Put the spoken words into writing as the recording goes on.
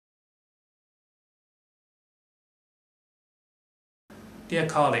Dear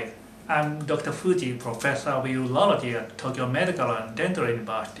colleague, I'm Dr. Fuji, Professor of Urology at Tokyo Medical and Dental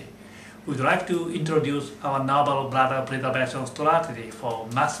University. We'd like to introduce our novel bladder preservation strategy for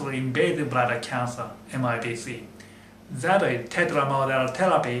muscle invasive bladder cancer, MIBC. That is tetramodal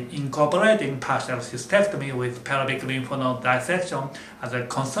therapy incorporating partial cystectomy with pelvic lymph node dissection as a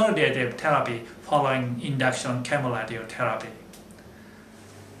consolidative therapy following induction chemoradiotherapy.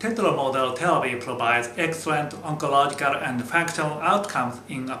 Tetramodal therapy provides excellent oncological and functional outcomes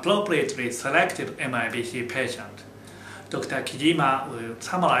in appropriately selected MIBC patients. Dr. Kijima will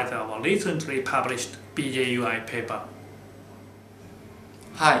summarize our recently published BJUI paper.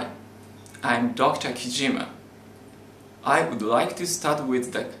 Hi, I'm Dr. Kijima. I would like to start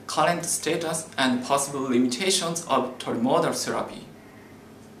with the current status and possible limitations of tetramodal therapy.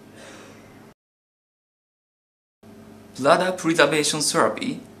 Bladder preservation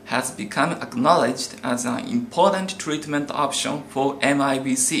therapy has become acknowledged as an important treatment option for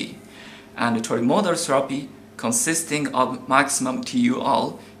MIBC, and tetramodal therapy consisting of maximum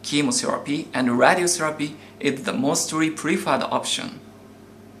TUR, chemotherapy, and radiotherapy is the mostly preferred option.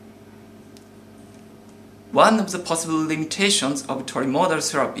 One of the possible limitations of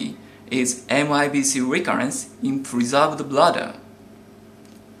tetramodal therapy is MIBC recurrence in preserved bladder.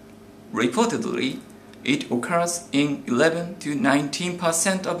 Reportedly, it occurs in 11 to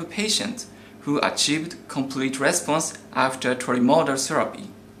 19% of patients who achieved complete response after tetramodal therapy,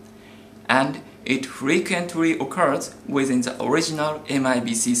 and it frequently occurs within the original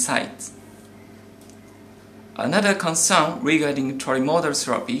MIBC site. Another concern regarding tetramodal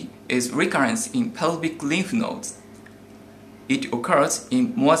therapy is recurrence in pelvic lymph nodes. It occurs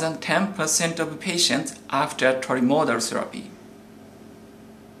in more than 10% of patients after tetramodal therapy.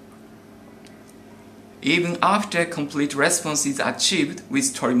 Even after complete response is achieved with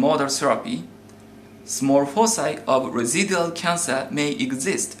tetramodal therapy, small foci of residual cancer may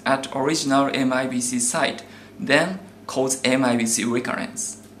exist at original MIBC site, then cause MIBC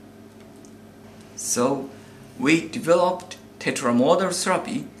recurrence. So, we developed tetramodal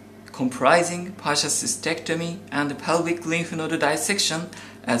therapy comprising partial cystectomy and pelvic lymph node dissection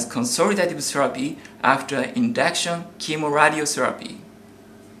as consolidative therapy after induction chemoradiotherapy.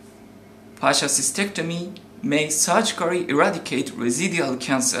 Partial cystectomy may surgically eradicate residual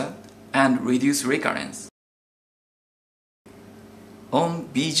cancer and reduce recurrence. On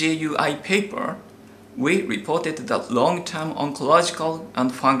BJUI paper, we reported the long-term oncological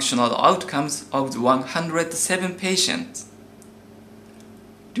and functional outcomes of the 107 patients.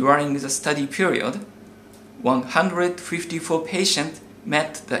 During the study period, 154 patients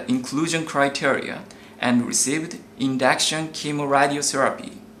met the inclusion criteria and received induction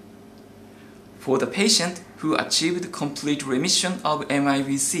chemoradiotherapy. For the patient who achieved complete remission of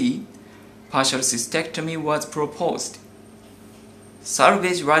MIBC, partial cystectomy was proposed.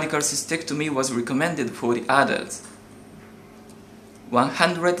 Salvage radical cystectomy was recommended for the adults.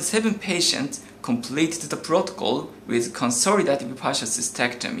 107 patients completed the protocol with consolidative partial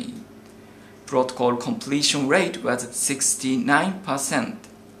cystectomy. Protocol completion rate was 69%.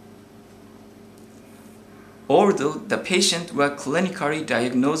 Although the patients were clinically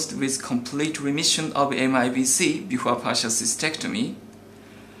diagnosed with complete remission of MIBC before partial cystectomy,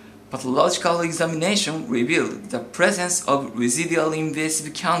 pathological examination revealed the presence of residual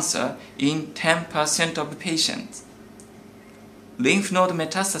invasive cancer in 10% of patients. Lymph node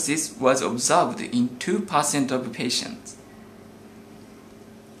metastasis was observed in 2% of patients.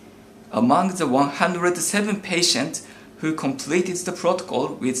 Among the 107 patients who completed the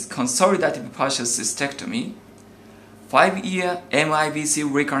protocol with consolidative partial cystectomy, 5-year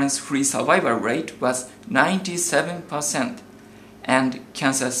MIBC recurrence-free survival rate was 97%, and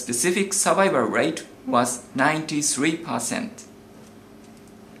cancer-specific survival rate was 93%.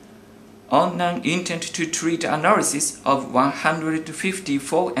 On an intent-to-treat analysis of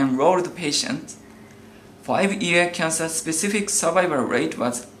 154 enrolled patients, 5-year cancer-specific survival rate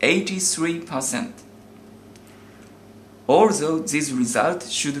was 83%. Although these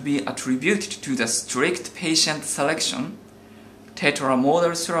results should be attributed to the strict patient selection,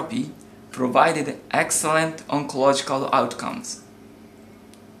 tetramodal therapy provided excellent oncological outcomes.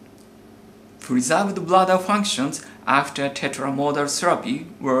 Preserved bladder functions after tetramodal therapy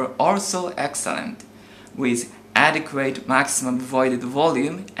were also excellent, with adequate maximum voided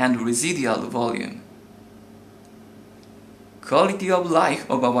volume and residual volume. Quality of life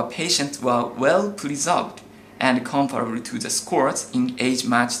of our patients were well preserved and comparable to the scores in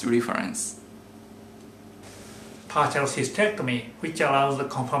age-matched reference. Partial cystectomy, which allows the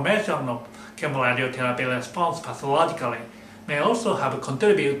confirmation of chemoradiotherapy response pathologically, may also have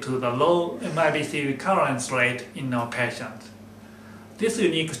contributed to the low MIBC recurrence rate in our patients. This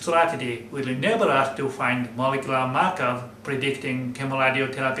unique strategy will enable us to find molecular markers predicting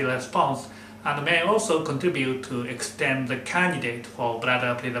chemoradiotherapy response and may also contribute to extend the candidate for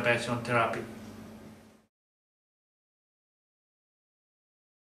bladder preservation therapy.